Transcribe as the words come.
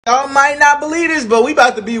Y'all might not believe this, but we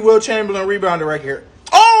about to beat Wilt Chamberlain rebounder right here.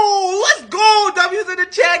 Oh, let's go. W's in the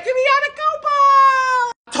chat. Give me out the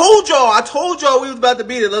coupon. I told y'all we was about to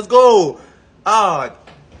beat it. Let's go.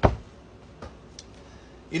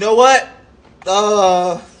 You know what?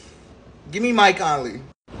 Give me Mike Conley.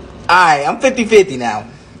 All right, I'm 50-50 now.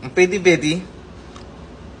 I'm 50-50.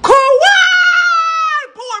 Poor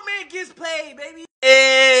man gets paid, baby.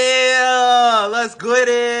 Yeah, let's get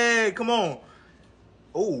it. Come on.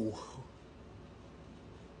 Oh.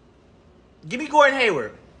 Give me Gordon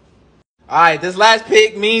Hayward. All right, this last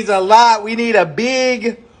pick means a lot. We need a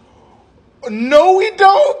big... No, we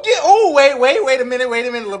don't get... Oh, wait a minute.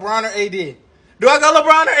 LeBron or AD? Do I got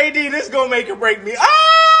LeBron or AD? This is going to make or break me.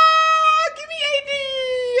 Ah, give me AD.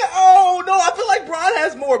 Oh, no, I feel like Bron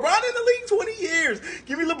has more. Bron in the league 20 years.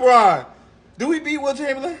 Give me LeBron. Do we beat Wilt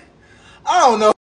Chamberlain? I don't know.